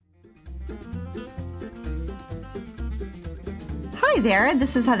Hi there,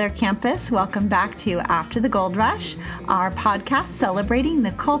 this is Heather Campus. Welcome back to After the Gold Rush, our podcast celebrating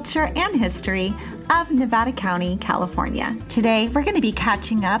the culture and history of Nevada County, California. Today, we're going to be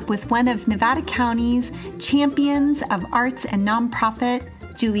catching up with one of Nevada County's champions of arts and nonprofit,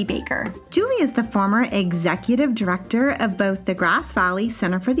 Julie Baker. Julie is the former executive director of both the Grass Valley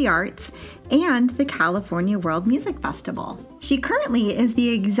Center for the Arts and the California World Music Festival. She currently is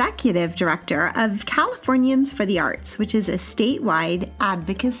the executive director of Californians for the Arts, which is a statewide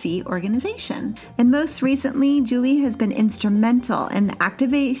advocacy organization. And most recently, Julie has been instrumental in the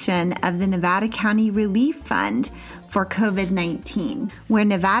activation of the Nevada County Relief Fund for COVID-19, where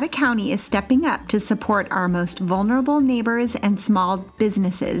Nevada County is stepping up to support our most vulnerable neighbors and small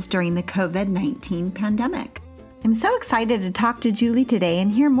businesses during the COVID-19 pandemic. I'm so excited to talk to Julie today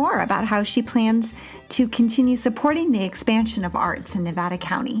and hear more about how she plans to continue supporting the expansion of arts in Nevada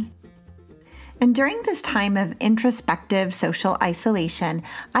County. And during this time of introspective social isolation,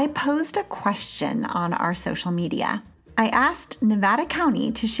 I posed a question on our social media. I asked Nevada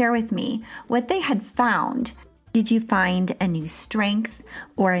County to share with me what they had found. Did you find a new strength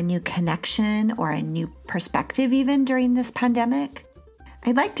or a new connection or a new perspective even during this pandemic?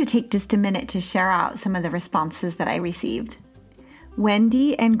 I'd like to take just a minute to share out some of the responses that I received.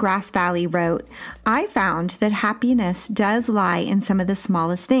 Wendy in Grass Valley wrote, I found that happiness does lie in some of the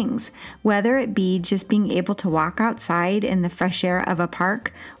smallest things, whether it be just being able to walk outside in the fresh air of a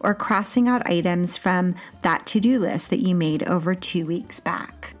park or crossing out items from that to-do list that you made over 2 weeks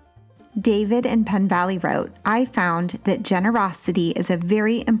back. David in Penn Valley wrote, I found that generosity is a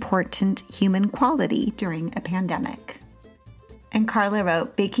very important human quality during a pandemic. And Carla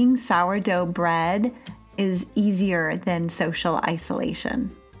wrote, baking sourdough bread is easier than social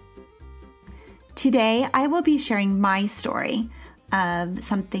isolation. Today, I will be sharing my story of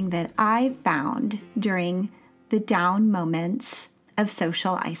something that I found during the down moments of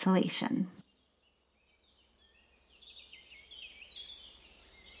social isolation.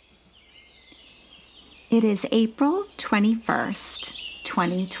 It is April 21st,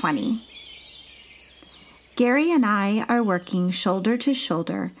 2020. Gary and I are working shoulder to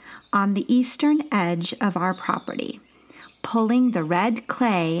shoulder on the eastern edge of our property, pulling the red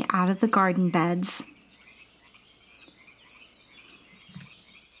clay out of the garden beds.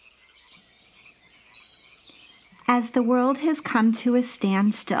 As the world has come to a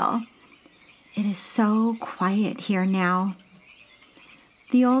standstill, it is so quiet here now.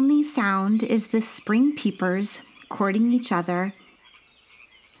 The only sound is the spring peepers courting each other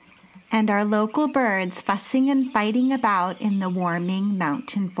and our local birds fussing and fighting about in the warming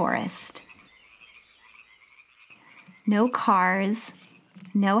mountain forest. No cars,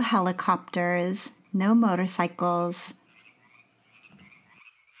 no helicopters, no motorcycles.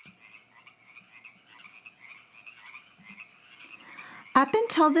 Up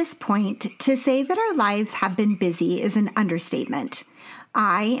until this point, to say that our lives have been busy is an understatement.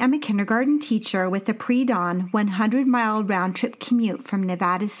 I am a kindergarten teacher with a pre-dawn 100-mile round-trip commute from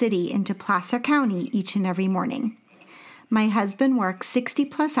Nevada City into Placer County each and every morning. My husband works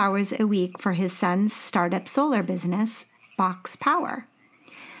 60-plus hours a week for his son's startup solar business, Box Power.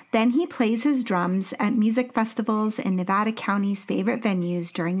 Then he plays his drums at music festivals in Nevada County's favorite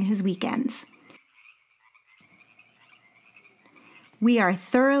venues during his weekends. We are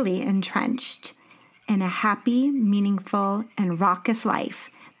thoroughly entrenched in a happy, meaningful, and raucous life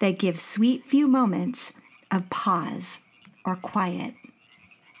that gives sweet few moments of pause or quiet.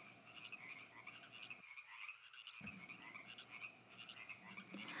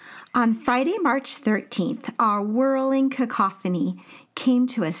 On Friday, March 13th, our whirling cacophony came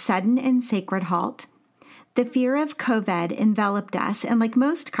to a sudden and sacred halt. The fear of COVID enveloped us, and like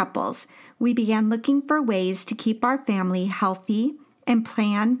most couples, we began looking for ways to keep our family healthy and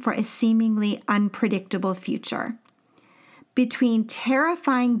plan for a seemingly unpredictable future. Between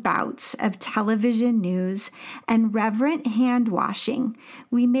terrifying bouts of television news and reverent hand-washing,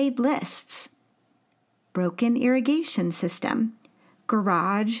 we made lists. Broken irrigation system,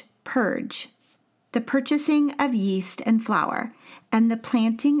 garage purge, the purchasing of yeast and flour, and the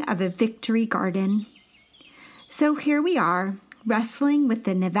planting of a victory garden. So here we are, wrestling with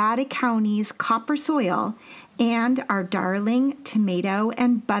the Nevada County's copper soil and our darling tomato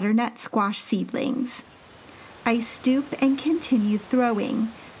and butternut squash seedlings. I stoop and continue throwing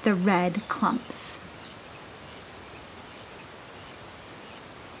the red clumps.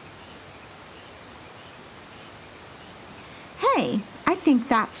 Hey, I think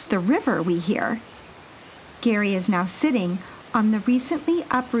that's the river we hear. Gary is now sitting on the recently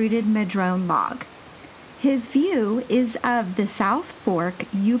uprooted madrone log. His view is of the South Fork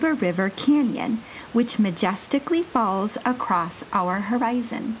Yuba River Canyon, which majestically falls across our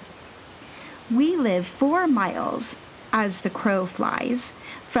horizon. We live 4 miles, as the crow flies,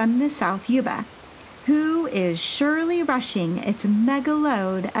 from the South Yuba, who is surely rushing its mega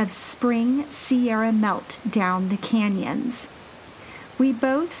load of spring Sierra melt down the canyons. We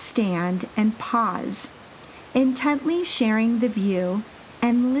both stand and pause, intently sharing the view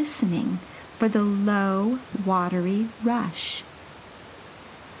and listening for the low, watery rush.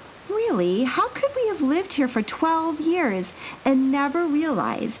 Really, how could we have lived here for 12 years and never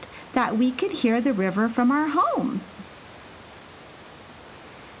realized that we could hear the river from our home?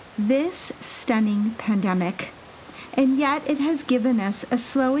 This stunning pandemic, and yet it has given us a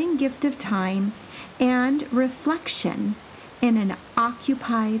slowing gift of time and reflection in an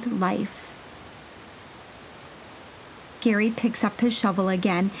occupied life. Gary picks up his shovel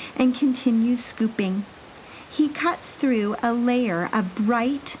again and continues scooping. He cuts through a layer of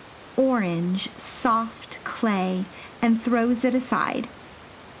bright orange, soft clay and throws it aside.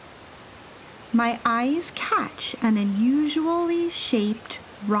 My eyes catch an unusually shaped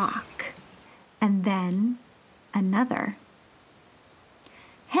rock, and then another.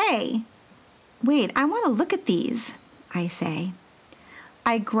 Hey, wait, I want to look at these, I say.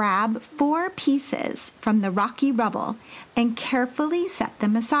 I grab 4 pieces from the rocky rubble and carefully set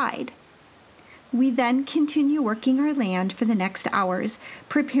them aside. We then continue working our land for the next hours,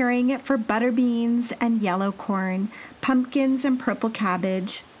 preparing it for butter beans and yellow corn, pumpkins and purple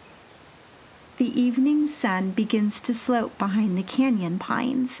cabbage. The evening sun begins to slope behind the canyon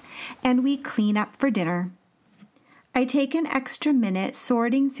pines, and we clean up for dinner. I take an extra minute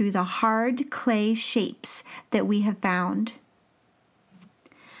sorting through the hard clay shapes that we have found.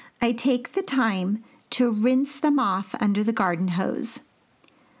 I take the time to rinse them off under the garden hose.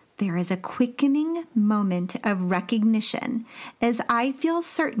 There is a quickening moment of recognition as I feel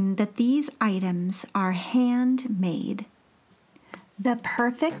certain that these items are handmade. The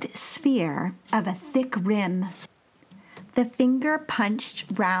perfect sphere of a thick rim. The finger-punched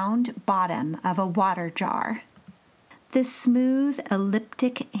round bottom of a water jar. The smooth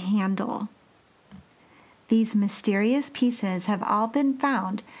elliptic handle. These mysterious pieces have all been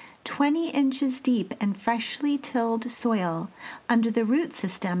found 20 inches deep in freshly tilled soil under the root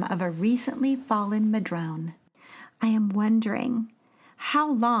system of a recently fallen madrone. I am wondering,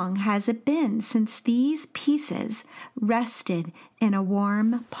 how long has it been since these pieces rested in a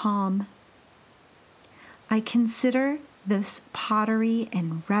warm palm? I consider this pottery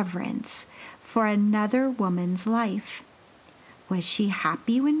in reverence for another woman's life. Was she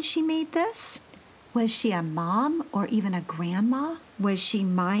happy when she made this? Was she a mom or even a grandma? Was she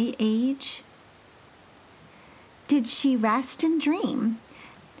my age? Did she rest and dream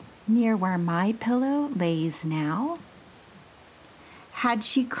near where my pillow lays now? Had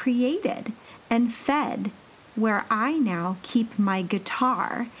she created and fed where I now keep my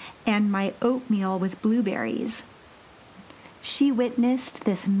guitar and my oatmeal with blueberries? She witnessed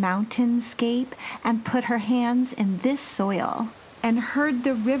this mountainscape and put her hands in this soil and heard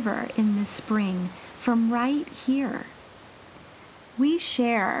the river in the spring from right here. We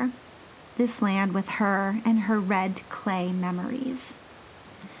share this land with her and her red clay memories.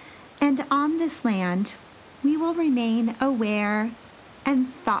 And on this land, we will remain aware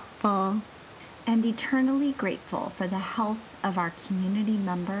and thoughtful and eternally grateful for the health of our community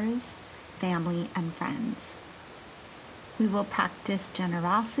members, family, and friends. We will practice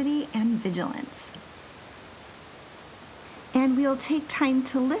generosity and vigilance. And we'll take time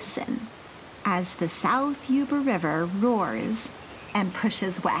to listen as the South Yuba River roars and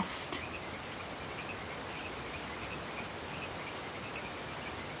pushes west.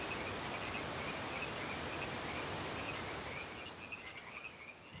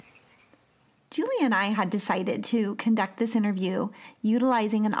 Julie and I had decided to conduct this interview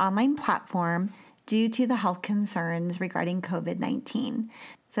utilizing an online platform due to the health concerns regarding COVID-19.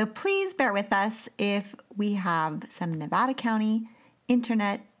 So please bear with us if we have some Nevada County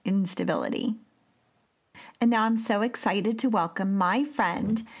internet instability. And now I'm so excited to welcome my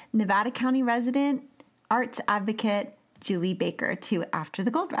friend, Nevada County resident, arts advocate, Julie Baker, to After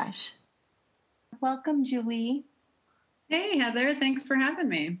the Gold Rush. Welcome, Julie. Hey, Heather. Thanks for having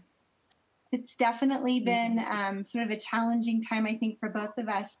me. It's definitely been sort of a challenging time, I think, for both of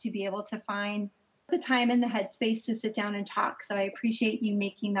us to be able to find the time and the headspace to sit down and talk. So I appreciate you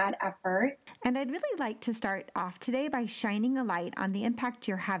making that effort. And I'd really like to start off today by shining a light on the impact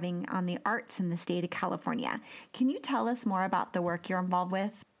you're having on the arts in the state of California. Can you tell us more about the work you're involved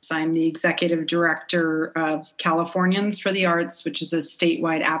with? I'm the executive director of Californians for the Arts, which is a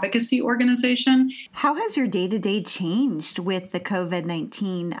statewide advocacy organization. How has your day-to-day changed with the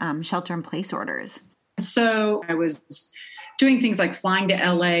COVID-19 shelter-in-place orders? So I was doing things like flying to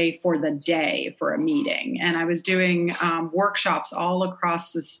LA for the day for a meeting. And I was doing workshops all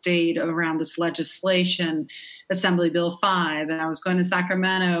across the state around this legislation, Assembly Bill 5. And I was going to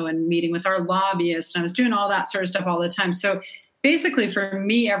Sacramento and meeting with our lobbyists. And I was doing all that sort of stuff all the time. So basically, for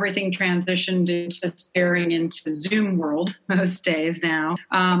me, everything transitioned into staring into Zoom world most days now,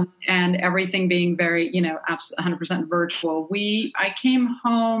 and everything being very, 100% virtual. I came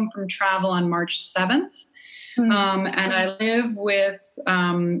home from travel on March 7th, and I live with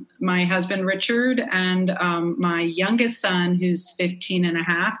my husband, Richard, and my youngest son, who's 15 and a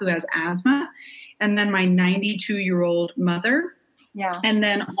half, who has asthma, and then my 92-year-old mother. Yeah. And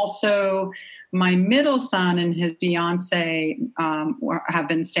then also my middle son and his fiance have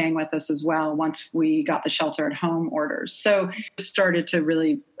been staying with us as well once we got the shelter at home orders. So it started to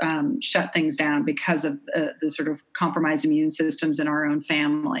really shut things down because of the sort of compromised immune systems in our own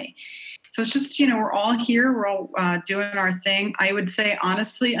family. So it's just, we're all here. We're all doing our thing. I would say,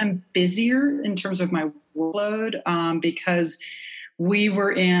 honestly, I'm busier in terms of my workload because we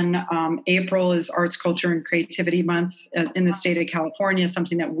were in April is Arts, Culture, and Creativity Month in the state of California,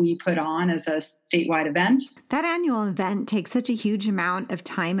 something that we put on as a statewide event. That annual event takes such a huge amount of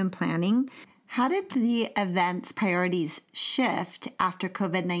time and planning. How did the event's priorities shift after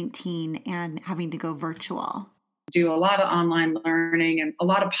COVID-19 and having to go virtual? Do a lot of online learning and a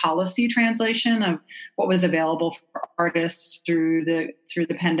lot of policy translation of what was available for artists through the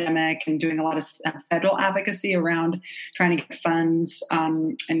pandemic, and doing a lot of federal advocacy around trying to get funds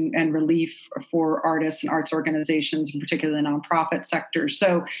and relief for artists and arts organizations, in particular the nonprofit sector.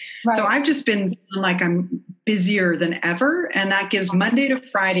 So I've just been like I'm busier than ever, and that gives Monday to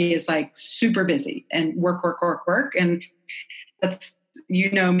Friday is like super busy and work, and that's.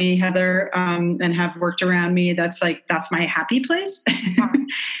 You know me, Heather, and have worked around me. That's my happy place,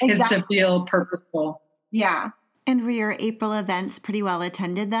 is to feel purposeful. Yeah. And were your April events pretty well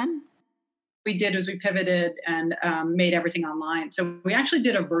attended then? We did as we pivoted and made everything online. So we actually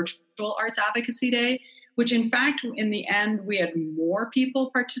did a virtual arts advocacy day, which in fact, in the end, we had more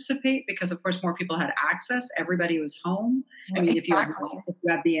people participate because, of course, more people had access. Everybody was home. I mean, if you have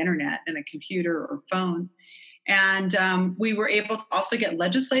the internet and a computer or phone. And we were able to also get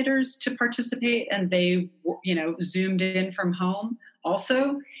legislators to participate, and they, Zoomed in from home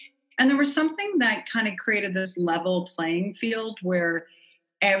also. And there was something that kind of created this level playing field where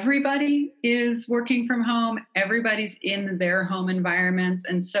everybody is working from home, everybody's in their home environments.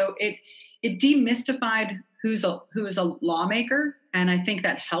 And so it demystified who is a lawmaker. And I think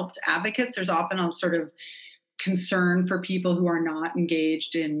that helped advocates. There's often a sort of concern for people who are not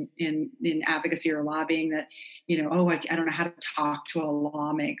engaged in advocacy or lobbying that, I don't know how to talk to a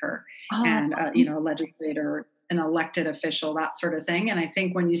lawmaker and, a legislator, an elected official, that sort of thing. And I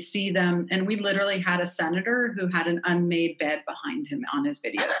think when you see them, and we literally had a senator who had an unmade bed behind him on his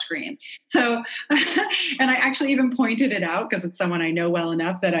video screen. So, and I actually even pointed it out because it's someone I know well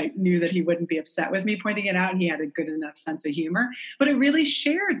enough that I knew that he wouldn't be upset with me pointing it out. And he had a good enough sense of humor, but it really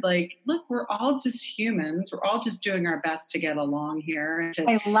shared look, we're all just humans. We're all just doing our best to get along here.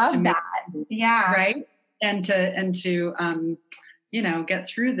 I love that. Yeah. Right. And to get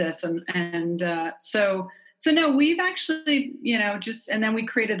through this. So no, we've actually, and then we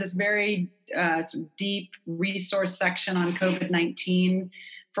created this very deep resource section on COVID-19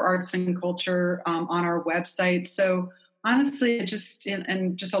 for arts and culture on our website. So honestly, just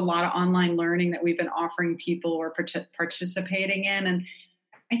a lot of online learning that we've been offering people or participating in. And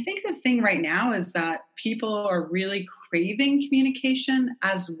I think the thing right now is that people are really craving communication,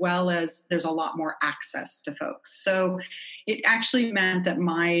 as well as there's a lot more access to folks. So it actually meant that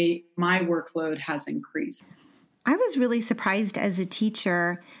my workload has increased. I was really surprised as a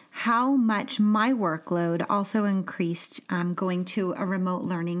teacher how much my workload also increased going to a remote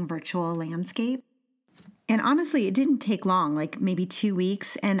learning virtual landscape. And honestly, it didn't take long, like maybe 2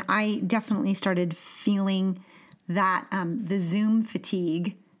 weeks. And I definitely started feeling that the Zoom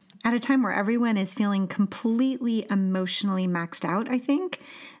fatigue at a time where everyone is feeling completely emotionally maxed out, I think.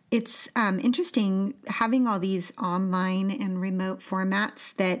 It's interesting having all these online and remote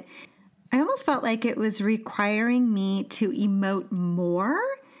formats that I almost felt like it was requiring me to emote more,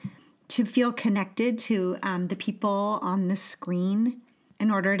 to feel connected to the people on the screen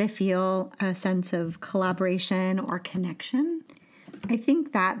in order to feel a sense of collaboration or connection. I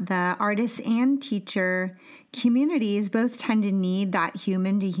think that the artist and teacher communities both tend to need that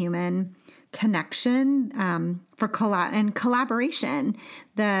human-to-human connection, for and collaboration,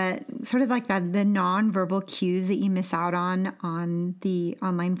 the sort of like the nonverbal cues that you miss out on the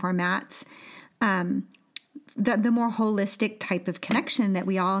online formats, the more holistic type of connection that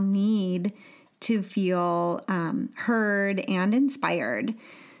we all need to feel heard and inspired.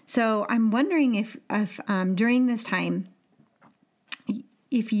 So I'm wondering if during this time,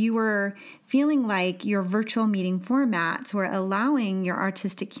 if you were feeling like your virtual meeting formats were allowing your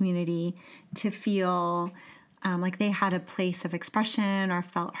artistic community to feel like they had a place of expression or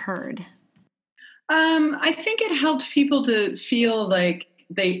felt heard. I think it helped people to feel like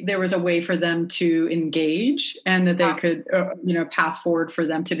there was a way for them to engage and that they could, path forward for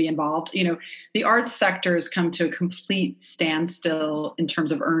them to be involved. The arts sector has come to a complete standstill in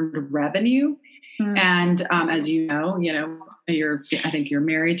terms of earned revenue. Mm-hmm. And as I think you're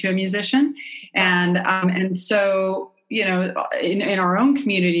married to a musician, and so in our own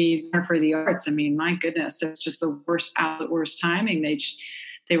community for the arts, I mean, my goodness, it's just the worst timing.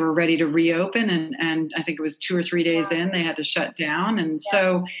 They were ready to reopen, and I think it was 2 or 3 days in, they had to shut down. And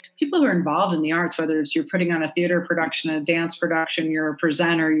so people who are involved in the arts, whether it's you're putting on a theater production, a dance production, you're a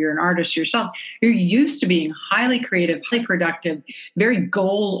presenter, you're an artist yourself, you're used to being highly creative, highly productive, very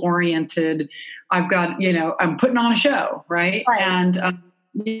goal-oriented. I'm putting on a show, right? And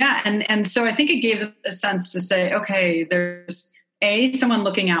and so I think it gave them a sense to say, okay, there's someone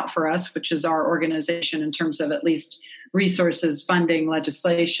looking out for us, which is our organization in terms of at least resources, funding,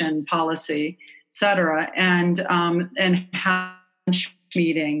 legislation, policy, et cetera, and have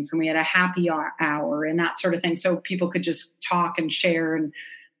meetings, and we had a happy hour and that sort of thing, so people could just talk and share. And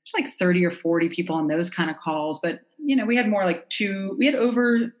there's like 30 or 40 people on those kind of calls, but we had more like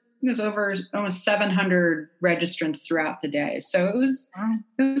over almost 700 registrants throughout the day, so it was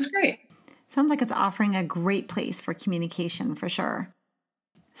great. Sounds like it's offering a great place for communication for sure.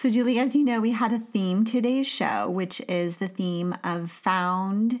 So Julie, as you know, we had a theme today's show, which is the theme of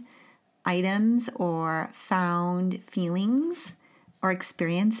found items or found feelings or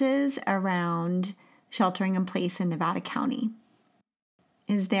experiences around sheltering in place in Nevada County.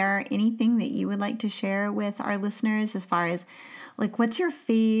 Is there anything that you would like to share with our listeners as far as like what's your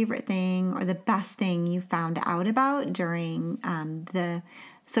favorite thing or the best thing you found out about during the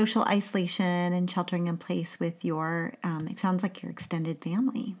social isolation and sheltering in place with your, it sounds like your extended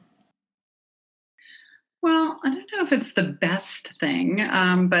family? Well, I don't know if it's the best thing,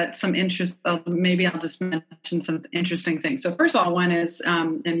 but some interest, maybe I'll just mention some interesting things. So first of all, one is,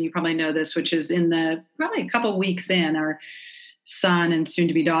 and you probably know this, which is probably a couple weeks in, our son and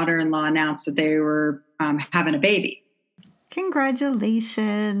soon-to-be daughter-in-law announced that they were having a baby.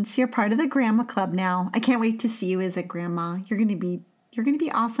 Congratulations. You're part of the grandma club now. I can't wait to see you as a grandma. You're going to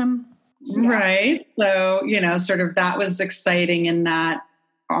be awesome. Right. So, sort of that was exciting in that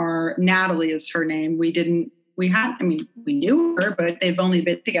our Natalie is her name. We knew her, but they've only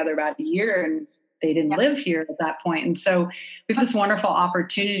been together about a year and they didn't live here at that point. And so we have this wonderful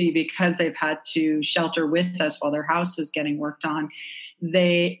opportunity because they've had to shelter with us while their house is getting worked on.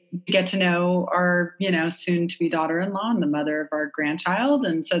 They get to know our, soon to be daughter-in-law and the mother of our grandchild.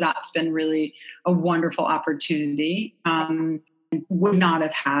 And so that's been really a wonderful opportunity. Would not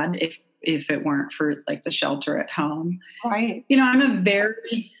have had if it weren't for like the shelter at home. Right. I'm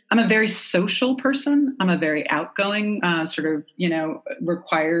a very social person. I'm a very outgoing,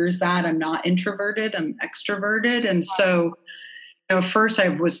 requires that. I'm not introverted, I'm extroverted. And so, first I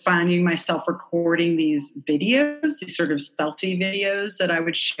was finding myself recording these videos, these sort of selfie videos that I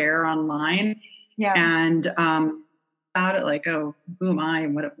would share online. Yeah. And, about it, like, oh, who am I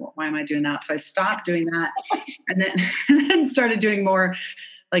and why am I doing that? So I stopped doing that and then started doing more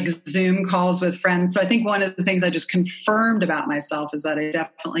like Zoom calls with friends. So I think one of the things I just confirmed about myself is that I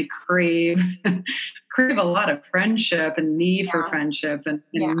definitely crave a lot of friendship and need for friendship and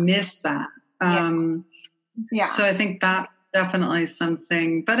miss that. So I think that's definitely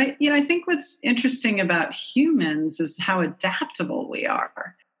something, but I think what's interesting about humans is how adaptable we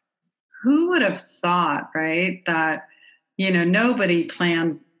are. Who would have thought, right, that nobody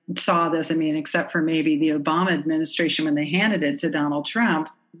saw this, except for maybe the Obama administration when they handed it to Donald Trump,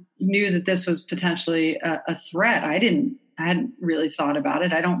 knew that this was potentially a threat. I hadn't really thought about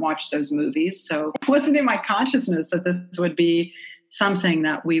it. I don't watch those movies. So it wasn't in my consciousness that this would be something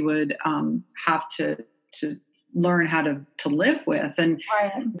that we would have to learn how to live with. And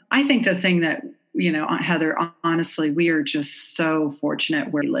I think the thing that, Heather, honestly, we are just so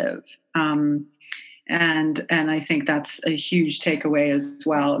fortunate where we live. And I think that's a huge takeaway as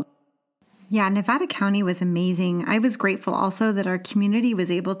well. Yeah, Nevada County was amazing. I was grateful also that our community was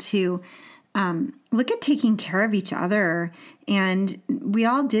able to look at taking care of each other. And we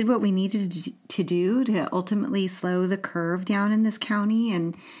all did what we needed to do to ultimately slow the curve down in this county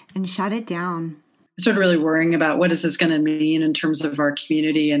and shut it down. Sort of really worrying about what is this going to mean in terms of our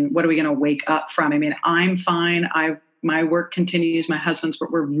community and what are we going to wake up from? I mean, I'm fine. My work continues. My husband's work.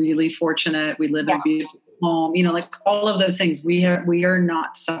 We're really fortunate. We live in a beautiful home. Like all of those things. We are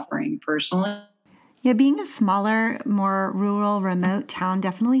not suffering personally. Yeah, being a smaller, more rural, remote town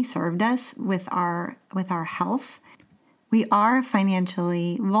definitely served us with our health. We are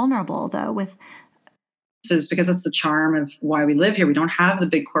financially vulnerable, though, because that's the charm of why we live here. We don't have the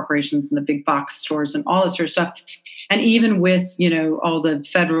big corporations and the big box stores and all this sort of stuff. And even with, all the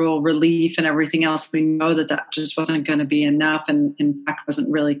federal relief and everything else, we know that just wasn't going to be enough. And in fact,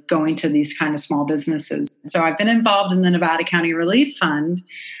 wasn't really going to these kind of small businesses. So I've been involved in the Nevada County Relief Fund.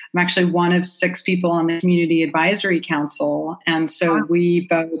 I'm actually one of 6 people on the Community Advisory Council. And so we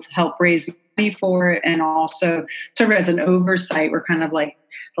both help raise money for it and also sort of as an oversight. We're kind of like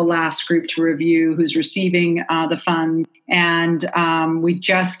the last group to review who's receiving the funds. And we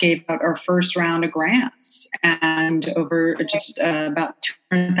just gave out our first round of grants and over just about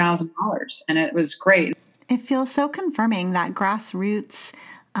 $200,000. And it was great. It feels so confirming, that grassroots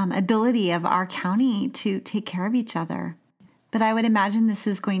ability of our county to take care of each other. But I would imagine this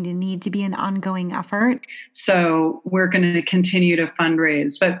is going to need to be an ongoing effort. So we're going to continue to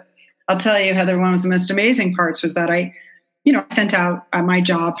fundraise. But I'll tell you, Heather, one of the most amazing parts was that I sent out my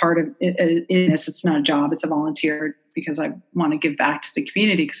job. Part of it is it's not a job, it's a volunteer, because I want to give back to the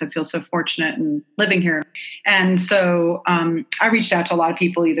community because I feel so fortunate in living here. And so I reached out to a lot of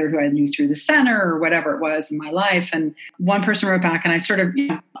people, either who I knew through the center or whatever it was in my life. And one person wrote back, and I sort of,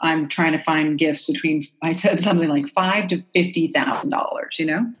 I'm trying to find gifts between, I said something like $5,000 to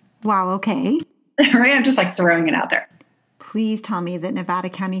 $50,000, Wow, okay. Right? I'm just like throwing it out there. Please tell me that Nevada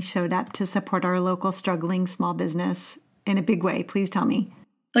County showed up to support our local struggling small business in a big way. Please tell me.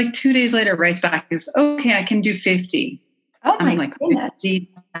 Like 2 days later, writes back, goes, okay, I can do 50. Oh my like, goodness.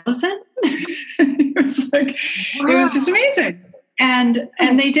 50,000? It was like, wow. It was just amazing. And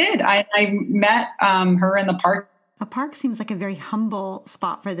they did. I met her in the park. A park seems like a very humble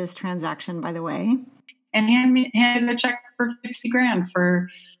spot for this transaction, by the way. And handed a check for $50,000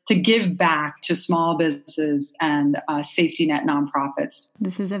 to give back to small businesses and safety net nonprofits.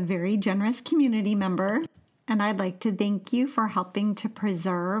 This is a very generous community member. And I'd like to thank you for helping to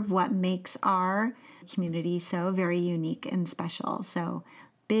preserve what makes our community so very unique and special. So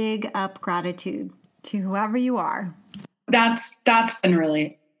big up gratitude to whoever you are. That's been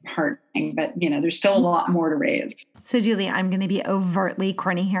really heartening, but there's still a lot more to raise. So Julie, I'm going to be overtly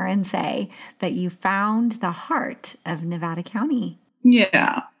corny here and say that you found the heart of Nevada County.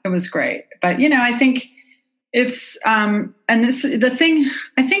 Yeah, it was great. But I think it's the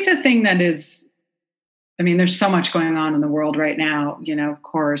thing that is, there's so much going on in the world right now, of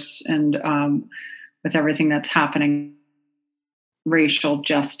course, and with everything that's happening, racial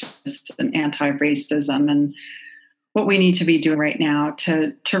justice and anti-racism, and what we need to be doing right now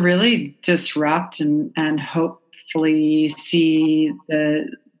to really disrupt and hopefully see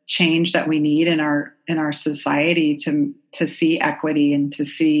the change that we need in our society to see equity and to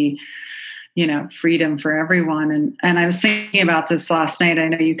see freedom for everyone. And I was thinking about this last night. I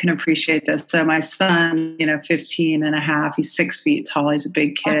know you can appreciate this. So my son, 15 and a half, he's 6 feet tall. He's a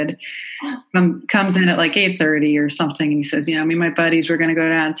big kid. Comes in at like 8:30 or something. And he says, me and my buddies, we're going to go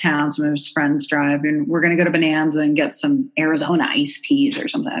downtown. Some of his friends drive and we're going to go to Bonanza and get some Arizona iced teas or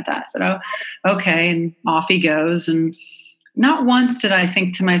something like that. I said, oh, okay. And off he goes. And not once did I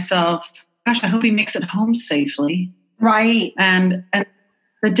think to myself, gosh, I hope he makes it home safely. Right. And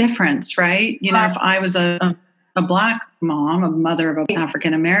the difference, right? If I was a Black mom, a mother of an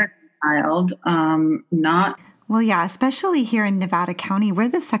African-American child, Well, yeah, especially here in Nevada County, we're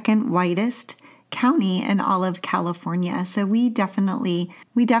the second whitest county in all of California. So we definitely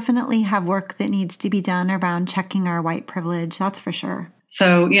have work that needs to be done around checking our white privilege. That's for sure.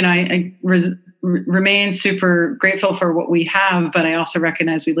 So, I remain super grateful for what we have, but I also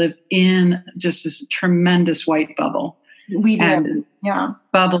recognize we live in just this tremendous white bubble. We do. And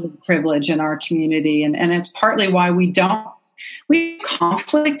bubble of privilege in our community. And it's partly why we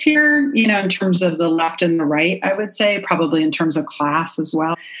conflict here, in terms of the left and the right, I would say, probably in terms of class as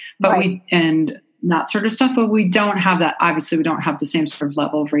well. But and that sort of stuff, but we don't have that. Obviously, we don't have the same sort of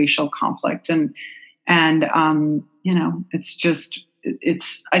level of racial conflict. And I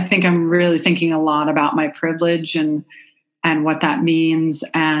think I'm really thinking a lot about my privilege and what that means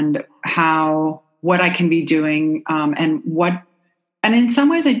and what I can be doing and what And in some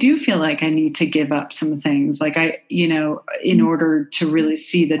ways I do feel like I need to give up some things, like in order to really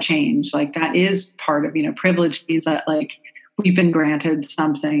see the change. Like that is part of, privilege means that like we've been granted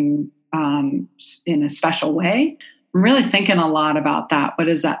something in a special way. I'm really thinking a lot about that. What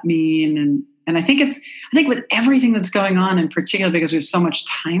does that mean? And I think with everything that's going on, in particular, because we have so much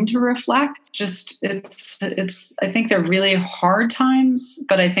time to reflect, I think they're really hard times,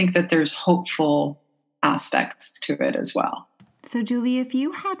 but I think that there's hopeful aspects to it as well. So, Julie, if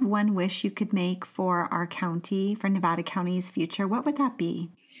you had one wish you could make for our county, for Nevada County's future, what would that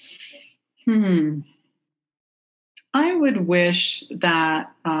be? I would wish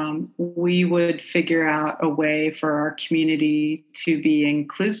that we would figure out a way for our community to be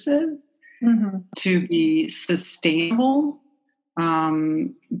inclusive, to be sustainable,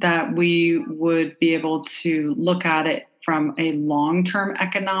 that we would be able to look at it from a long-term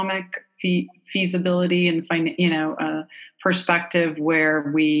economic feasibility and perspective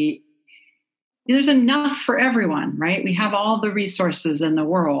where there's enough for everyone, right? We have all the resources in the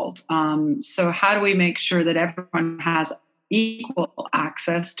world. So how do we make sure that everyone has equal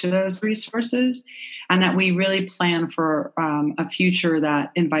access to those resources, and that we really plan for a future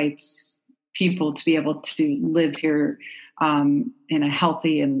that invites people to be able to live here in a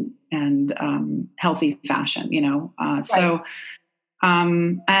healthy and healthy fashion, Right. So,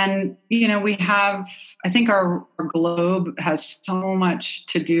 we have, I think our globe has so much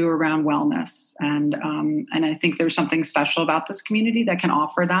to do around wellness. And I think there's something special about this community that can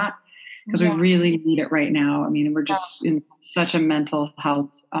offer that, because we really need it right now. I mean, we're just in such a mental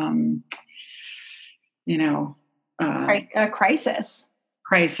health, crisis.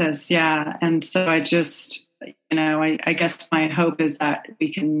 Crisis. Yeah. And so I just, I guess my hope is that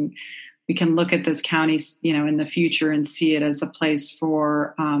we can look at this county, in the future and see it as a place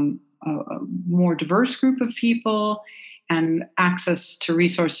for a more diverse group of people and access to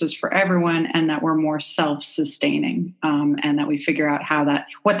resources for everyone, and that we're more self-sustaining, and that we figure out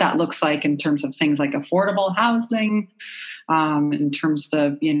what that looks like in terms of things like affordable housing, in terms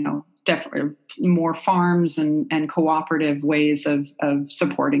of, definitely more farms and cooperative ways of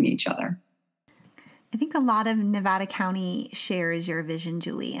supporting each other. I think a lot of Nevada County shares your vision,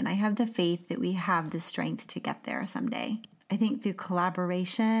 Julie, and I have the faith that we have the strength to get there someday. I think through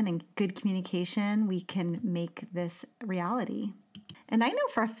collaboration and good communication, we can make this reality. And I know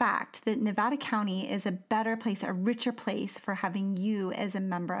for a fact that Nevada County is a better place, a richer place for having you as a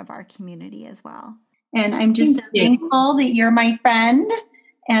member of our community as well. And I'm just thankful that you're my friend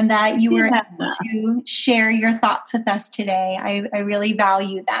and that you were able to share your thoughts with us today. I really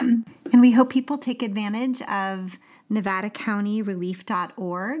value them. And we hope people take advantage of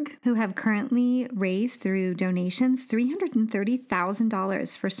NevadaCountyRelief.org, who have currently raised through donations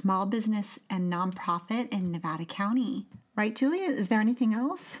 $330,000 for small business and nonprofit in Nevada County. Right, Julia? Is there anything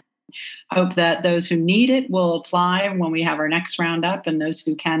else? I hope that those who need it will apply when we have our next roundup, and those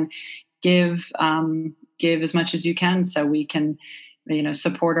who can give as much as you can, so we can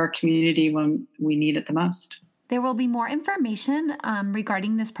support our community when we need it the most. There will be more information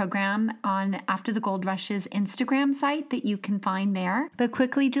regarding this program on After the Gold Rush's Instagram site that you can find there. But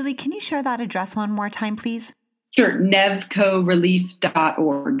quickly, Julie, can you share that address one more time, please? Sure.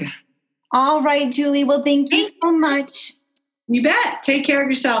 NevcoRelief.org. All right, Julie. Well, thank you so much. You bet. Take care of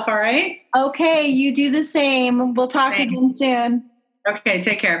yourself, all right? Okay, you do the same. We'll talk again soon. Okay,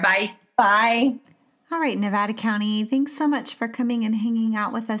 take care. Bye. Bye. All right, Nevada County, thanks so much for coming and hanging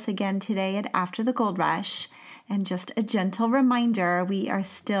out with us again today at After the Gold Rush. And just a gentle reminder, we are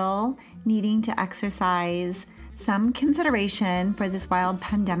still needing to exercise some consideration for this wild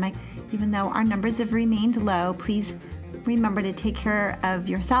pandemic. Even though our numbers have remained low, please remember to take care of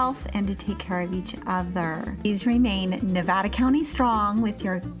yourself and to take care of each other. Please remain Nevada County strong with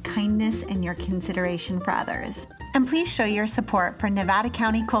your kindness and your consideration for others. And please show your support for Nevada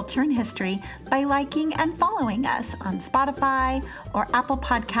County culture and history by liking and following us on Spotify or Apple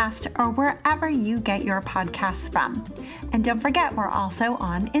Podcast or wherever you get your podcasts from. And don't forget, we're also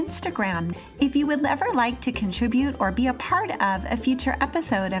on Instagram. If you would ever like to contribute or be a part of a future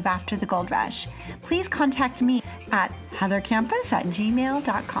episode of After the Gold Rush, please contact me at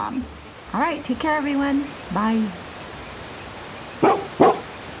heathercampus@gmail.com. All right, take care, everyone. Bye.